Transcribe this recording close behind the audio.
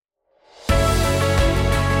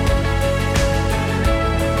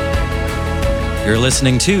You're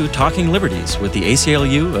listening to Talking Liberties with the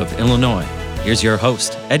ACLU of Illinois. Here's your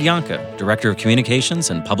host, Ed Yonka, Director of Communications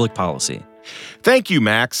and Public Policy. Thank you,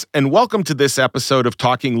 Max, and welcome to this episode of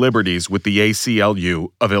Talking Liberties with the ACLU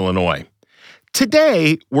of Illinois.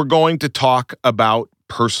 Today, we're going to talk about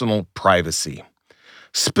personal privacy.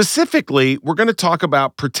 Specifically, we're going to talk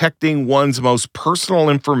about protecting one's most personal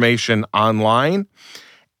information online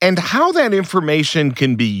and how that information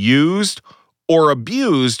can be used or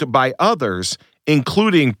abused by others,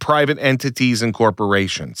 including private entities and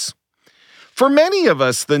corporations. For many of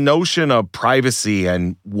us, the notion of privacy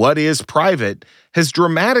and what is private has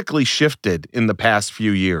dramatically shifted in the past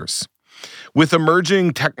few years. With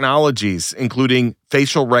emerging technologies, including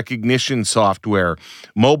facial recognition software,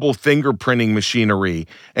 mobile fingerprinting machinery,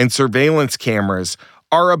 and surveillance cameras,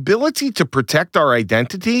 our ability to protect our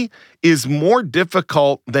identity is more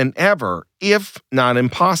difficult than ever, if not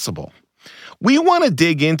impossible. We want to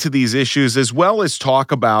dig into these issues as well as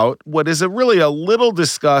talk about what is a little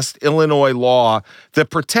discussed Illinois law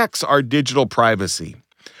that protects our digital privacy.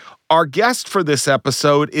 Our guest for this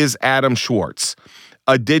episode is Adam Schwartz,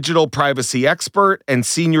 a digital privacy expert and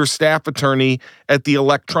senior staff attorney at the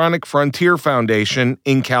Electronic Frontier Foundation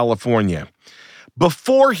in California.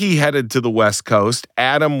 Before he headed to the West Coast,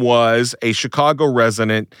 Adam was a Chicago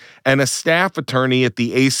resident and a staff attorney at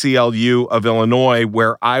the ACLU of Illinois,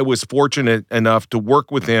 where I was fortunate enough to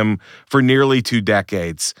work with him for nearly 2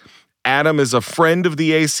 decades. Adam is a friend of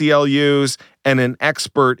the ACLU's and an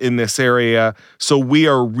expert in this area, so we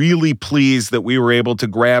are really pleased that we were able to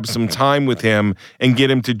grab some time with him and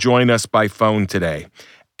get him to join us by phone today.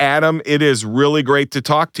 Adam, it is really great to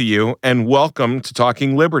talk to you, and welcome to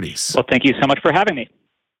Talking Liberties. Well, thank you so much for having me.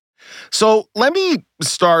 So let me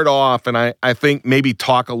start off, and I think maybe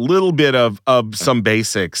talk a little bit of some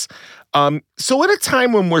basics. So at a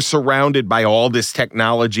time when we're surrounded by all this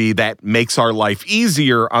technology that makes our life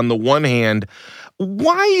easier on the one hand,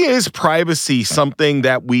 why is privacy something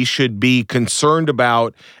that we should be concerned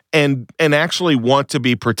about and actually want to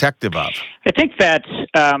be protective of? I think that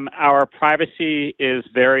our privacy is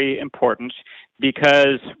very important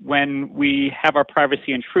because when we have our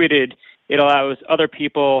privacy intruded, it allows other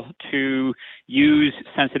people to use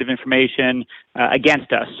sensitive information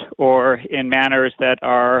against us or in manners that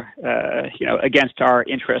are, against our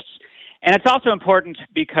interests. And it's also important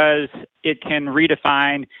because it can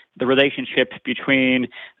redefine the relationship between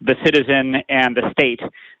the citizen and the state.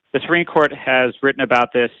 The Supreme Court has written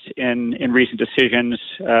about this in recent decisions,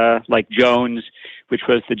 like Jones, which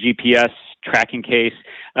was the GPS tracking case,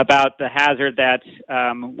 about the hazard that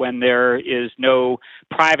when there is no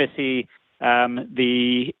privacy,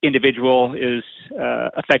 the individual is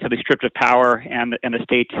effectively stripped of power, and the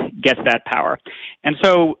state gets that power. And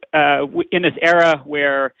so, in this era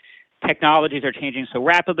where technologies are changing so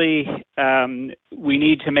rapidly, we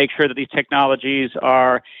need to make sure that these technologies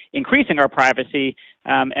are increasing our privacy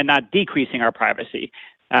and not decreasing our privacy.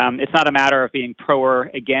 It's not a matter of being pro or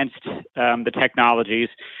against the technologies.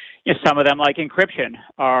 Some of them, like encryption,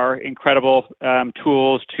 are incredible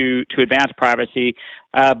tools to advance privacy,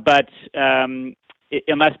 but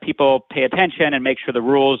unless people pay attention and make sure the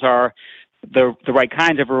rules are the right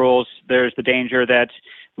kinds of rules, there's the danger that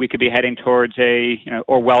we could be heading towards a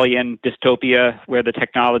Orwellian dystopia where the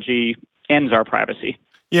technology ends our privacy.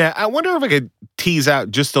 Yeah, I wonder if I could tease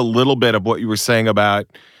out just a little bit of what you were saying about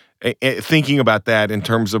thinking about that in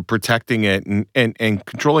terms of protecting it and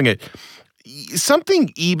controlling it. Something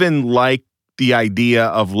even like the idea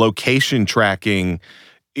of location tracking,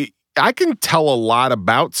 I can tell a lot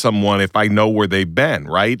about someone if I know where they've been,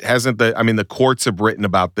 right? The courts have written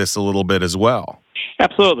about this a little bit as well.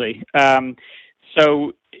 Absolutely.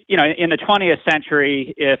 So, in the 20th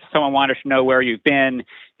century, if someone wanted to know where you've been,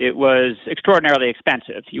 it was extraordinarily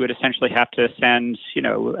expensive. You would essentially have to send,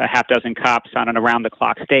 a half dozen cops on an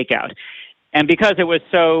around-the-clock stakeout. And because it was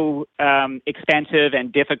so expensive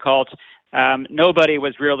and difficult, nobody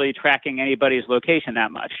was really tracking anybody's location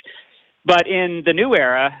that much. But in the new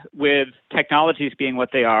era, with technologies being what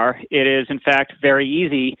they are, it is, in fact, very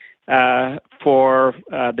easy for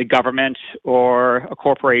the government or a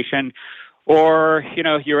corporation or,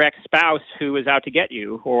 your ex-spouse who is out to get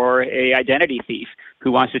you, or a identity thief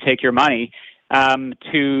who wants to take your money,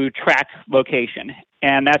 to track location.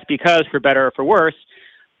 And that's because, for better or for worse,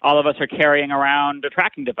 all of us are carrying around a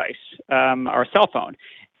tracking device, our cell phone.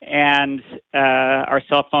 And our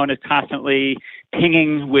cell phone is constantly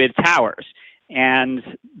pinging with towers. And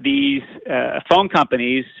these phone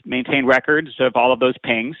companies maintain records of all of those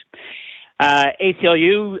pings.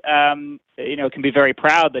 ACLU, can be very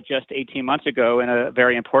proud that just 18 months ago, in a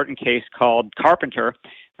very important case called Carpenter,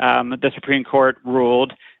 the Supreme Court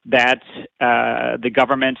ruled that the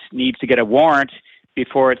government needs to get a warrant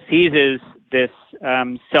before it seizes this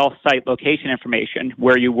cell site location information,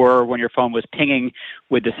 where you were when your phone was pinging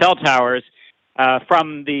with the cell towers,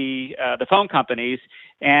 from the phone companies,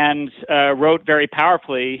 and wrote very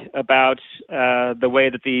powerfully about the way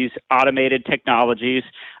that these automated technologies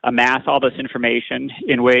amass all this information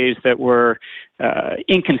in ways that were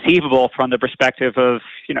inconceivable from the perspective of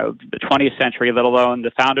the 20th century, let alone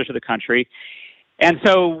the founders of the country. And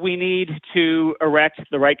so we need to erect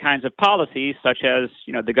the right kinds of policies, such as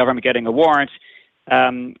the government getting a warrant,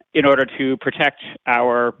 in order to protect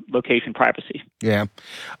our location privacy. Yeah.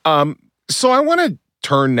 So I want to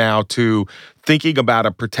turn now to thinking about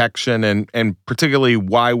a protection and particularly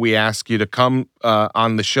why we ask you to come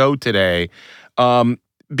on the show today.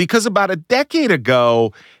 Because about a decade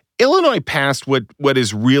ago, Illinois passed what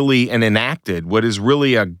is really enacted what is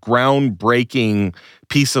really a groundbreaking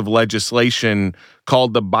piece of legislation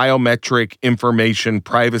called the Biometric Information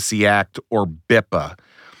Privacy Act, or BIPA.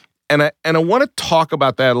 And I want to talk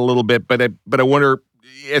about that a little bit, but I wonder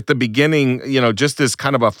at the beginning, just as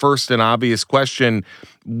kind of a first and obvious question,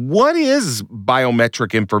 what is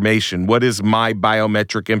biometric information? What is my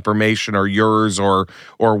biometric information, or yours, or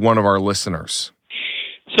one of our listeners?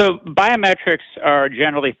 So biometrics are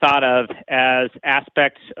generally thought of as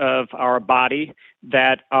aspects of our body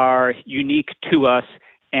that are unique to us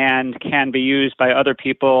and can be used by other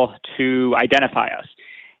people to identify us.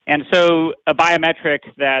 And so a biometric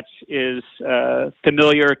that is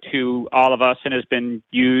familiar to all of us and has been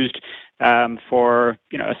used for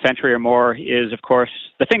a century or more is, of course,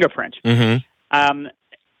 the fingerprint. Mm-hmm.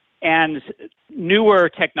 And newer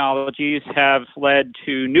technologies have led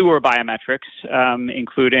to newer biometrics,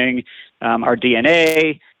 including our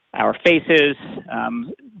DNA, our faces.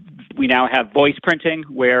 We now have voice printing,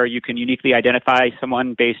 where you can uniquely identify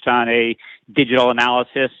someone based on a digital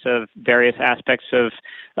analysis of various aspects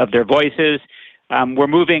of their voices. We're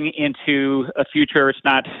moving into a future, it's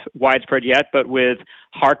not widespread yet, but with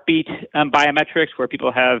heartbeat biometrics, where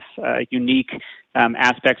people have unique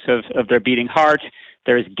aspects of their beating heart.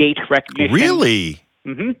 There's gait recognition. Really?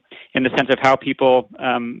 Mm-hmm. In the sense of how people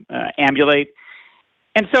ambulate.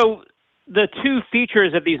 And so the two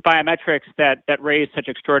features of these biometrics that raise such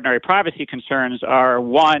extraordinary privacy concerns are,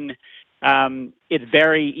 one, it's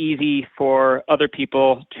very easy for other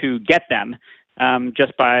people to get them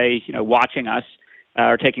just by watching us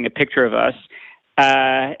or taking a picture of us.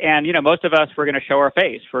 And most of us, we're going to show our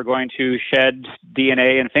face. We're going to shed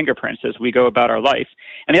DNA and fingerprints as we go about our life.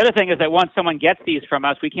 And the other thing is that once someone gets these from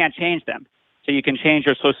us, we can't change them. So you can change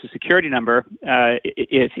your Social Security number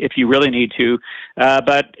if you really need to,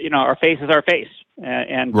 but our face is our face,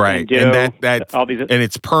 and right, and that all these, and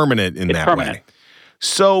it's permanent in that permanent way.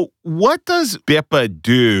 So, what does BIPA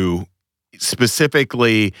do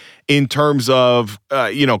specifically in terms of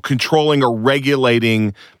controlling or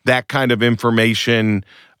regulating that kind of information?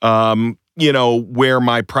 Where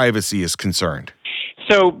my privacy is concerned.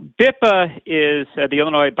 So BIPA is the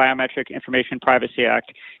Illinois Biometric Information Privacy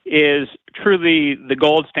Act is truly the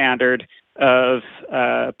gold standard of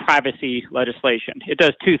privacy legislation. It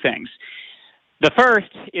does two things. The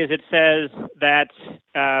first is it says that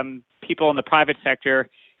people in the private sector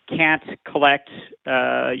can't collect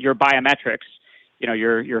your biometrics,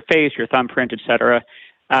 your face, your thumbprint, et cetera,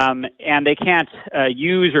 and they can't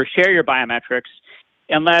use or share your biometrics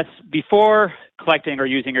unless before collecting or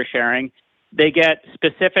using or sharing, they get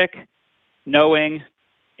specific, knowing,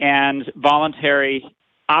 and voluntary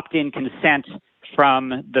opt-in consent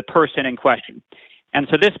from the person in question. And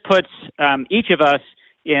so this puts each of us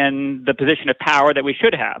in the position of power that we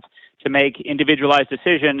should have to make individualized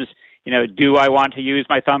decisions. Do I want to use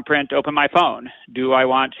my thumbprint to open my phone? Do I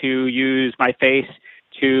want to use my face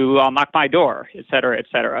to unlock my door, et cetera, et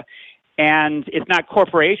cetera? And it's not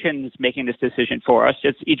corporations making this decision for us.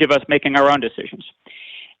 It's each of us making our own decisions.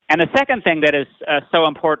 And the second thing that is so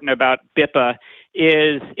important about BIPA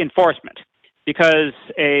is enforcement, because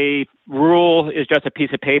a rule is just a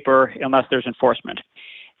piece of paper unless there's enforcement.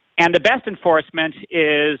 And the best enforcement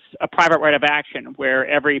is a private right of action, where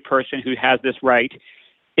every person who has this right,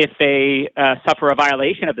 if they suffer a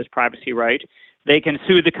violation of this privacy right, they can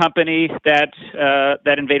sue the company that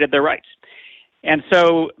invaded their rights. And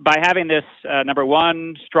so by having this, number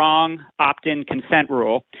one, strong opt-in consent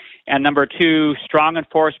rule, and number two, strong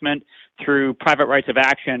enforcement through private rights of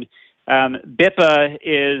action, BIPA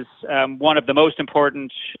is one of the most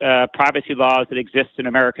important privacy laws that exists in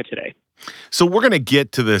America today. So we're going to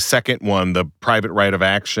get to the second one, the private right of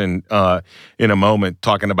action, in a moment,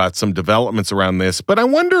 talking about some developments around this. But I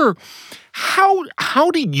wonder,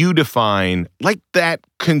 how do you define like that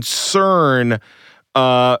concern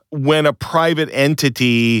when a private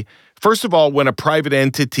entity, first of all, when a private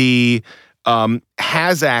entity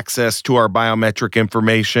has access to our biometric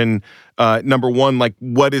information? Number one, like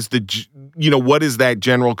what is that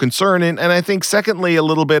general concern? And I think secondly, a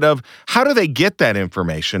little bit of how do they get that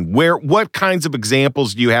information? What kinds of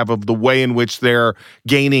examples do you have of the way in which they're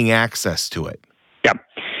gaining access to it? Yeah.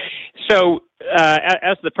 So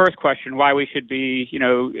as the first question, why we should be,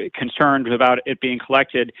 concerned about it being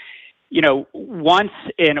collected, once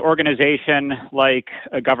an organization like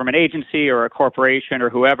a government agency or a corporation or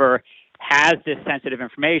whoever has this sensitive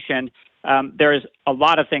information, there's a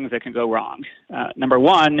lot of things that can go wrong. Number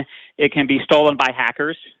one, it can be stolen by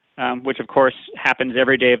hackers, which of course happens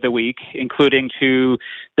every day of the week, including to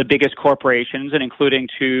the biggest corporations and including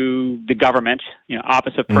to the government.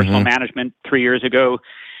 Office of Personnel Management 3 years ago,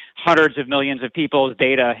 hundreds of millions of people's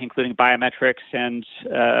data, including biometrics and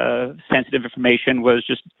sensitive information, was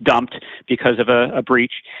just dumped because of a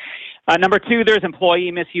breach. Number two, there's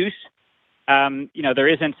employee misuse. There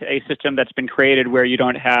isn't a system that's been created where you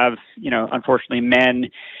don't have, unfortunately, men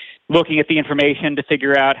looking at the information to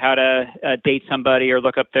figure out how to date somebody or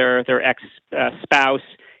look up their ex-spouse.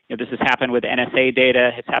 This has happened with NSA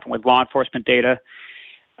data. It's happened with law enforcement data.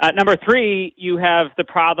 Number three, you have the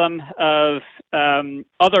problem of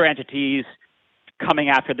other entities coming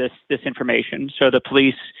after this information. So the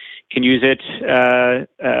police can use it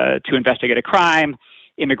to investigate a crime.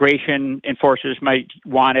 Immigration enforcers might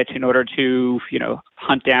want it in order to,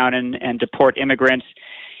 hunt down and deport immigrants.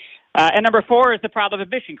 And number four is the problem of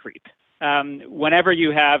mission creep. Whenever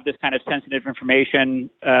you have this kind of sensitive information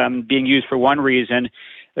being used for one reason,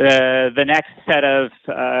 the next set of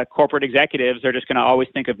corporate executives are just going to always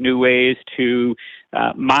think of new ways to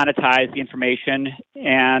monetize the information,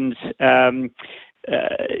 and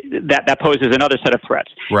that poses another set of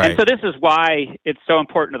threats. Right. And so this is why it's so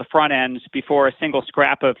important to the front end before a single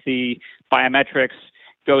scrap of the biometrics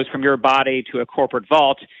goes from your body to a corporate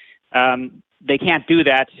vault. They can't do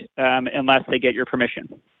that unless they get your permission.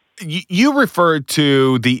 You referred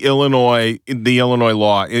to the Illinois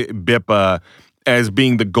law, BIPA, as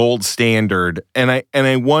being the gold standard, and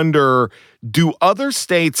I wonder, do other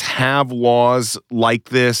states have laws like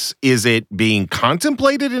this? Is it being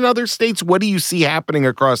contemplated in other states? What do you see happening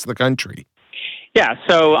across the country? Yeah,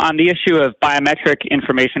 so on the issue of biometric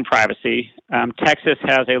information privacy, Texas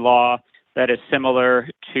has a law that is similar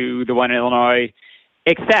to the one in Illinois,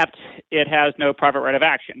 except it has no private right of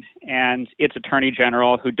action, and its attorney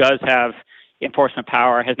general, who does have enforcement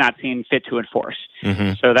power, has not seen fit to enforce.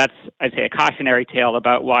 So that's, I'd say, a cautionary tale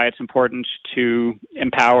about why it's important to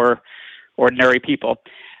empower ordinary people.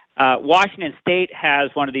 Washington State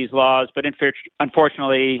has one of these laws, but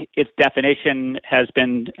unfortunately, its definition has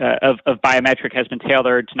been of biometric has been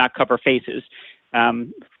tailored to not cover faces.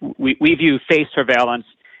 We view face surveillance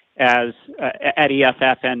as at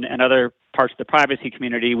EFF and other parts of the privacy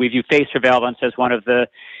community. We view face surveillance as one of the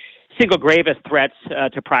single gravest threats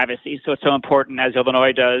to privacy. So it's so important, as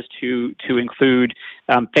Illinois does, to include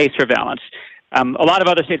face surveillance. A lot of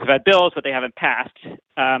other states have had bills, but they haven't passed.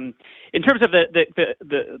 In terms of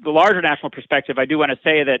the larger national perspective, I do want to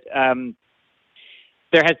say that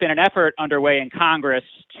there has been an effort underway in Congress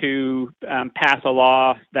to pass a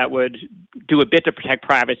law that would do a bit to protect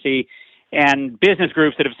privacy. And business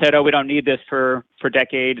groups that have said, "Oh, we don't need this for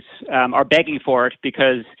decades," are begging for it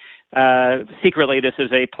because secretly this is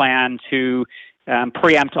a plan to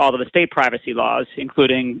preempt all of the state privacy laws,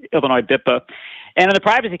 including Illinois BIPA. And in the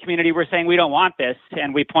privacy community, we're saying we don't want this,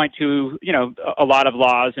 and we point to a lot of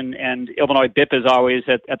laws, and Illinois BIPA is always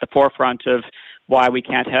at the forefront of why we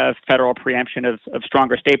can't have federal preemption of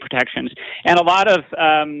stronger state protections. And a lot of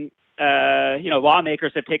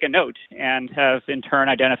lawmakers have taken note and have in turn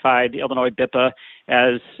identified Illinois BIPA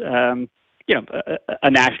as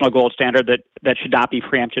a national gold standard that should not be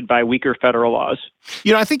preempted by weaker federal laws.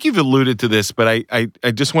 I think you've alluded to this, but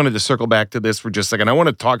I just wanted to circle back to this for just a second. I want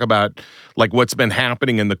to talk about like what's been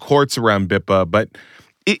happening in the courts around BIPA, but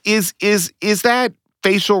is that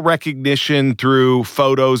facial recognition through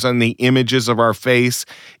photos and the images of our face,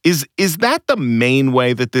 is that the main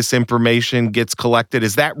way that this information gets collected?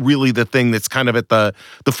 Is that really the thing that's kind of at the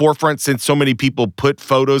forefront, since so many people put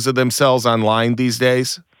photos of themselves online these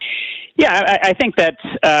days? Yeah, I think that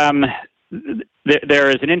there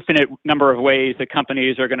is an infinite number of ways that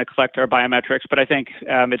companies are going to collect our biometrics, but I think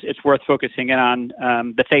it's worth focusing in on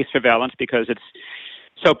the face surveillance because it's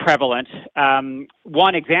so prevalent.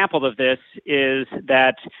 One example of this is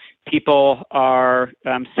that people are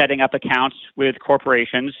setting up accounts with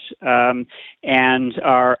corporations and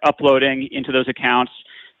are uploading into those accounts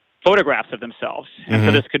photographs of themselves. And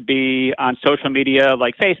so this could be on social media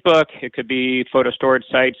like Facebook. It could be photo storage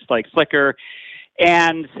sites like Flickr.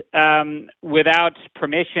 And without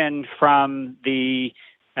permission from the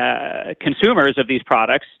consumers of these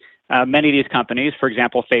products, many of these companies, for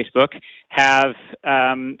example, Facebook, have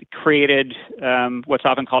created what's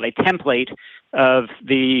often called a template of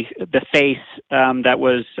the face that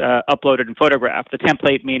was uploaded and photographed. The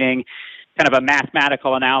template meaning kind of a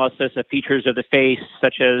mathematical analysis of features of the face,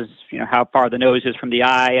 such as how far the nose is from the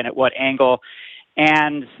eye and at what angle.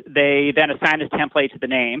 And they then assign this template to the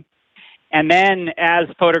name. And then as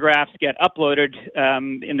photographs get uploaded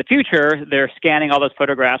in the future, they're scanning all those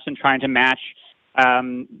photographs and trying to match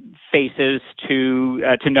faces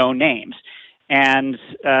to known names. And,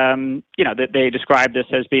 they describe this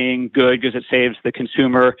as being good because it saves the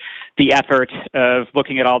consumer the effort of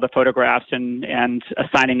looking at all the photographs and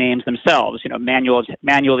assigning names themselves,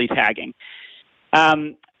 manually tagging.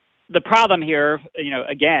 The problem here,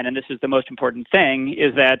 again, and this is the most important thing,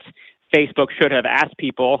 is that Facebook should have asked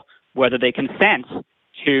people whether they consent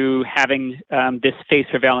to having this face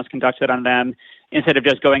surveillance conducted on them instead of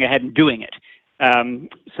just going ahead and doing it.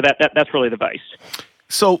 So that's really the vice.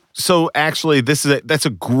 So actually, that's a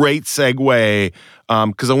great segue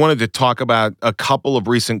because I wanted to talk about a couple of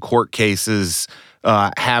recent court cases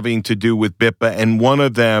having to do with BIPA, and one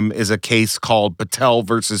of them is a case called Patel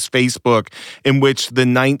versus Facebook, in which the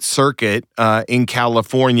Ninth Circuit in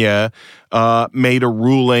California made a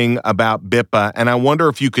ruling about BIPA, and I wonder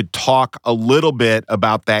if you could talk a little bit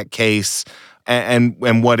about that case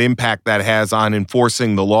and what impact that has on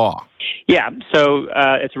enforcing the law. Yeah, so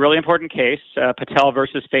it's a really important case. Patel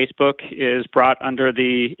versus Facebook is brought under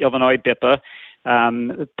the Illinois BIPA.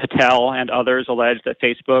 Patel and others allege that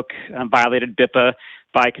Facebook violated BIPA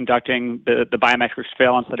by conducting the biometric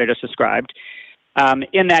surveillance that I just described.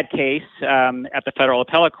 In that case, at the Federal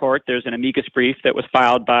Appellate Court, there's an amicus brief that was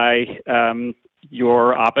filed by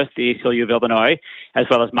your office, the ACLU of Illinois, as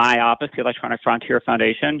well as my office, the Electronic Frontier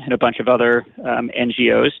Foundation, and a bunch of other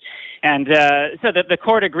NGOs. And so the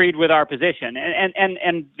court agreed with our position.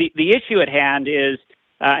 And the issue at hand is,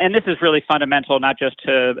 and this is really fundamental not just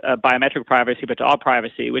to biometric privacy, but to all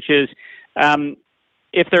privacy, which is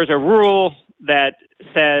if there's a rule that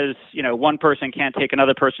says, one person can't take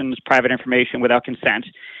another person's private information without consent,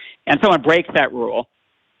 and someone breaks that rule,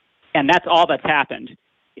 and that's all that's happened,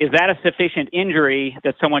 is that a sufficient injury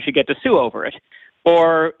that someone should get to sue over it?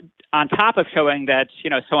 Or on top of showing that,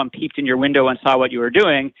 someone peeped in your window and saw what you were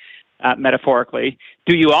doing, metaphorically,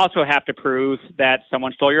 do you also have to prove that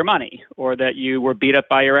someone stole your money or that you were beat up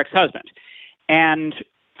by your ex-husband? And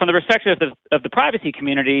from the perspective of the privacy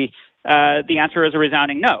community, the answer is a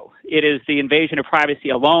resounding no. It is the invasion of privacy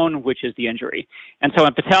alone which is the injury. And so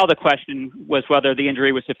in Patel, the question was whether the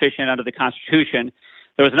injury was sufficient under the Constitution.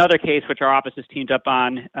 There was another case which our office has teamed up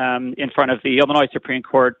on in front of the Illinois Supreme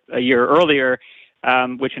Court a year earlier,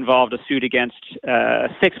 which involved a suit against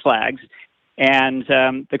Six Flags. And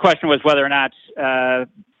the question was whether or not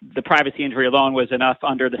the privacy injury alone was enough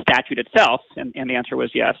under the statute itself, and the answer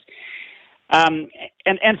was yes. And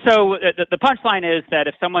so the punchline is that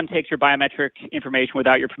if someone takes your biometric information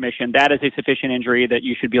without your permission, that is a sufficient injury that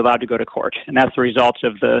you should be allowed to go to court. And that's the result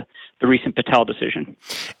of the recent Patel decision.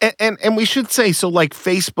 And we should say, so like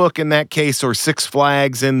Facebook in that case, or Six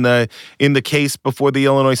Flags in the case before the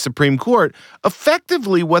Illinois Supreme Court,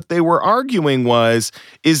 effectively what they were arguing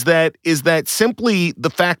is that simply the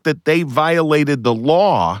fact that they violated the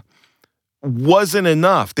law wasn't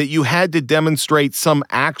enough, that you had to demonstrate some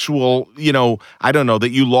actual, that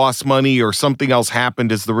you lost money or something else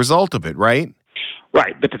happened as the result of it, right?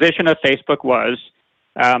 Right. The position of Facebook was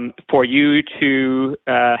for you to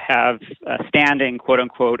have standing, quote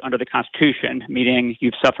unquote, under the Constitution, meaning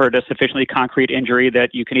you've suffered a sufficiently concrete injury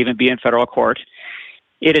that you can even be in federal court.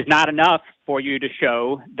 It is not enough for you to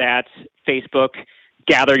show that Facebook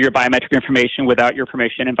gathered your biometric information without your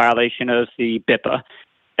permission in violation of the BIPA.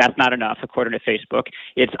 That's not enough, according to Facebook.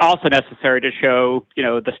 It's also necessary to show,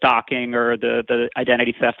 the stalking or the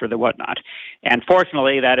identity theft or the whatnot. And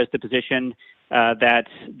fortunately, that is the position that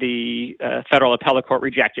the Federal Appellate Court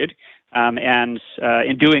rejected. And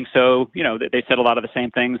in doing so, they said a lot of the same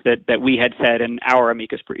things that we had said in our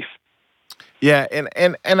amicus brief. Yeah,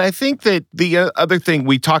 and I think that the other thing,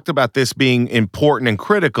 we talked about this being important and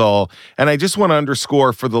critical, and I just want to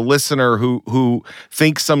underscore for the listener who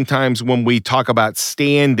thinks sometimes when we talk about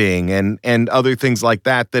standing and other things like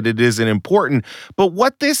that it isn't important. But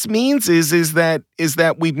what this means is that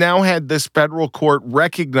we've now had this federal court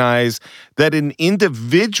recognize that an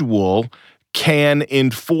individual can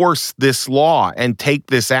enforce this law and take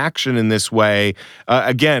this action in this way,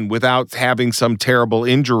 again, without having some terrible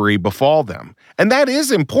injury befall them. And that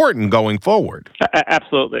is important going forward.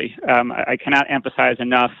 Absolutely. I cannot emphasize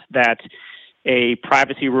enough that a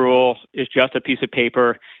privacy rule is just a piece of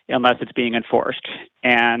paper unless it's being enforced.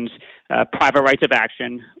 And private rights of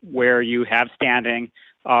action, where you have standing,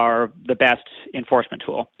 are the best enforcement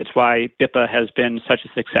tool. It's why BIPA has been such a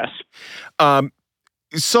success.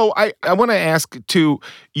 So I want to ask too,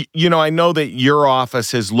 I know that your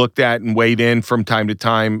office has looked at and weighed in from time to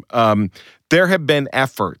time. There have been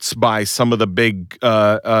efforts by some of the big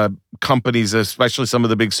companies, especially some of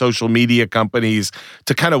the big social media companies,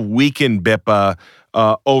 to kind of weaken BIPA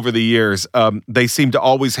over the years. They seem to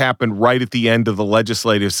always happen right at the end of the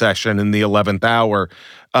legislative session in the 11th hour.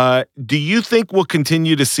 Do you think we'll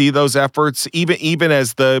continue to see those efforts, even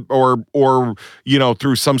as through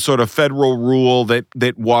some sort of federal rule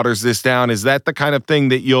that waters this down? Is that the kind of thing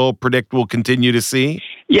that you'll predict we'll continue to see?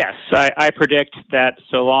 Yes, I predict that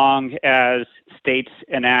so long as states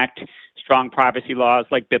enact strong privacy laws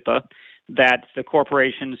like BIPA, that the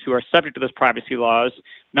corporations who are subject to those privacy laws,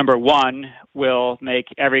 number one, will make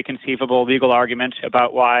every conceivable legal argument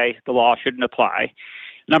about why the law shouldn't apply.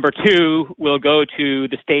 Number two, will go to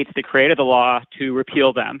the states that created the law to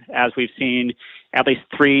repeal them, as we've seen at least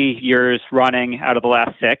 3 years running out of the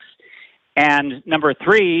last 6. And number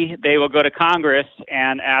three, they will go to Congress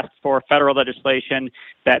and ask for federal legislation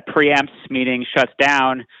that preempts, meaning shuts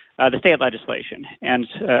down, the state legislation. And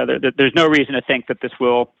there's no reason to think that this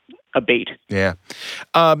will abate. Yeah.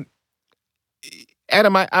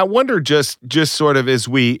 Adam, I wonder just sort of as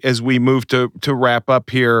we move to wrap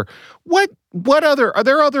up here, are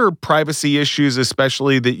there other privacy issues,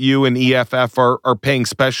 especially that you and EFF are paying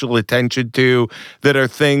special attention to, that are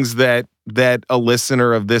things that a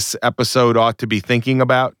listener of this episode ought to be thinking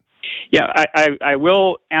about? Yeah, I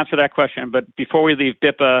will answer that question, but before we leave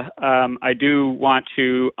BIPA, I do want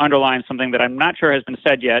to underline something that I'm not sure has been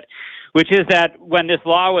said yet, which is that when this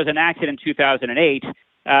law was enacted in 2008,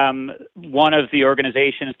 one of the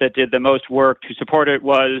organizations that did the most work to support it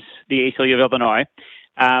was the ACLU of Illinois,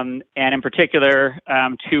 and in particular,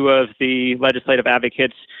 two of the legislative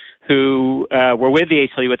advocates who were with the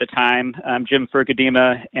ACLU at the time, Jim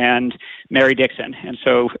Furkadima and Mary Dixon. And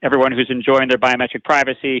so everyone who's enjoying their biometric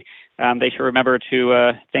privacy, they should remember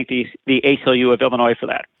to thank the ACLU of Illinois for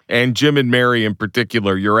that. And Jim and Mary in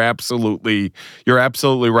particular, you're absolutely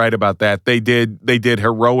right about that. They did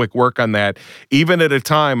heroic work on that, even at a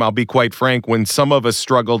time, I'll be quite frank, when some of us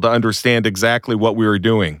struggled to understand exactly what we were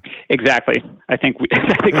doing. Exactly. I think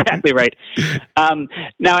that's exactly right.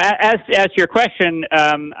 Now, as to your question,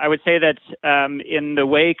 I would say that in the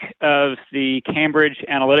wake of the Cambridge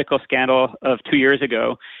Analytica scandal of 2 years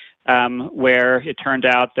ago, where it turned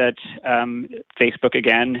out that Facebook,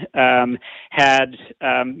 again, had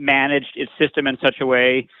managed its system in such a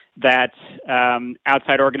way that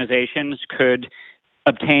outside organizations could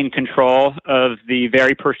obtain control of the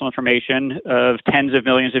very personal information of tens of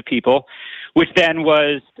millions of people, which then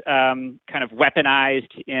was kind of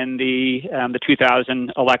weaponized in the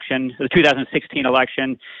 2016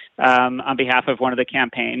 election on behalf of one of the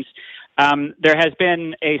campaigns. There has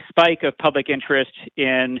been a spike of public interest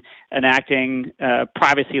in enacting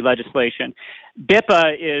privacy legislation.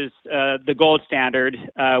 BIPA is the gold standard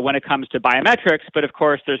when it comes to biometrics, but of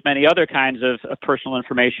course there's many other kinds of personal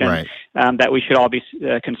information right. That we should all be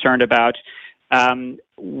concerned about.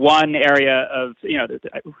 One area of,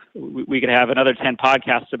 we could have another 10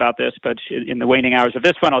 podcasts about this, but in the waning hours of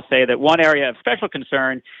this one, I'll say that one area of special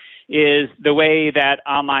concern is the way that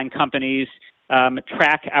online companies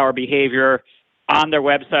track our behavior on their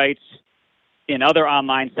websites, in other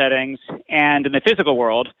online settings, and in the physical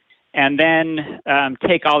world, and then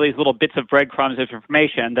take all these little bits of breadcrumbs of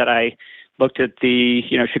information that I looked at the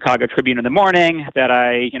Chicago Tribune in the morning, that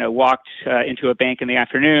I walked into a bank in the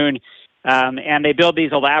afternoon, and they build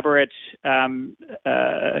these elaborate kind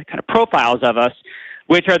of profiles of us,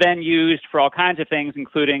 which are then used for all kinds of things,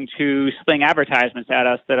 including to sling advertisements at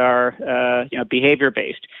us that are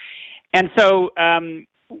behavior-based. And so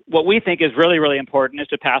what we think is really, really important is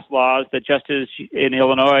to pass laws that, just as in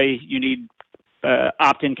Illinois you need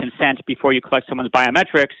opt-in consent before you collect someone's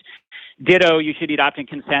biometrics, ditto, you should need opt-in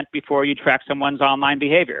consent before you track someone's online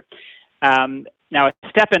behavior. Now, a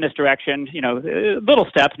step in this direction, a little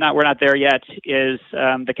step, we're not there yet, is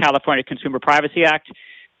the California Consumer Privacy Act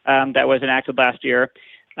that was enacted last year.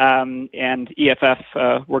 And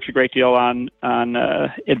EFF works a great deal on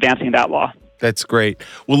advancing that law. That's great.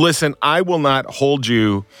 Well, listen, I will not hold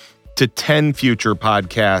you to 10 future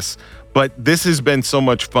podcasts, but this has been so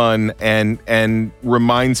much fun and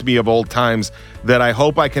reminds me of old times that I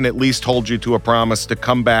hope I can at least hold you to a promise to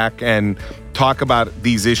come back and talk about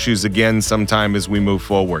these issues again sometime as we move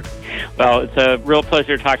forward. Well, it's a real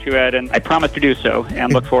pleasure to talk to you, Ed, and I promise to do so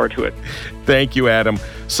and look forward to it. Thank you, Adam.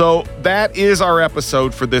 So that is our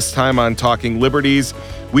episode for this time on Talking Liberties.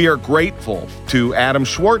 We are grateful to Adam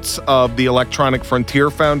Schwartz of the Electronic Frontier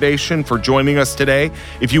Foundation for joining us today.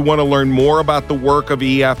 If you want to learn more about the work of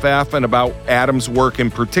EFF and about Adam's work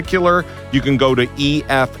in particular, you can go to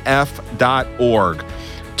EFF.org.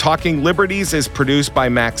 Talking Liberties is produced by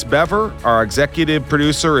Max Bever. Our executive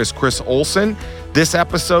producer is Chris Olson. This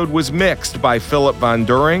episode was mixed by Philip Von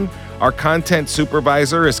During. Our content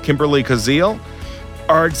supervisor is Kimberly Kazil.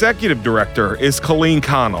 Our executive director is Colleen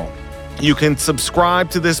Connell. You can subscribe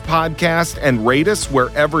to this podcast and rate us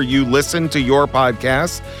wherever you listen to your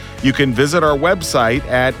podcasts. You can visit our website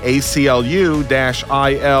at aclu-il.org,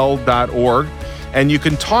 and you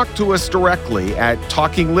can talk to us directly at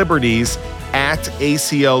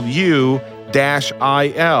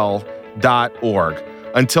talkingliberties@aclu-il.org.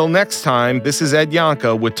 Until next time, this is Ed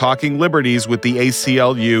Yonka with Talking Liberties with the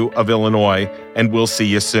ACLU of Illinois, and we'll see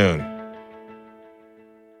you soon.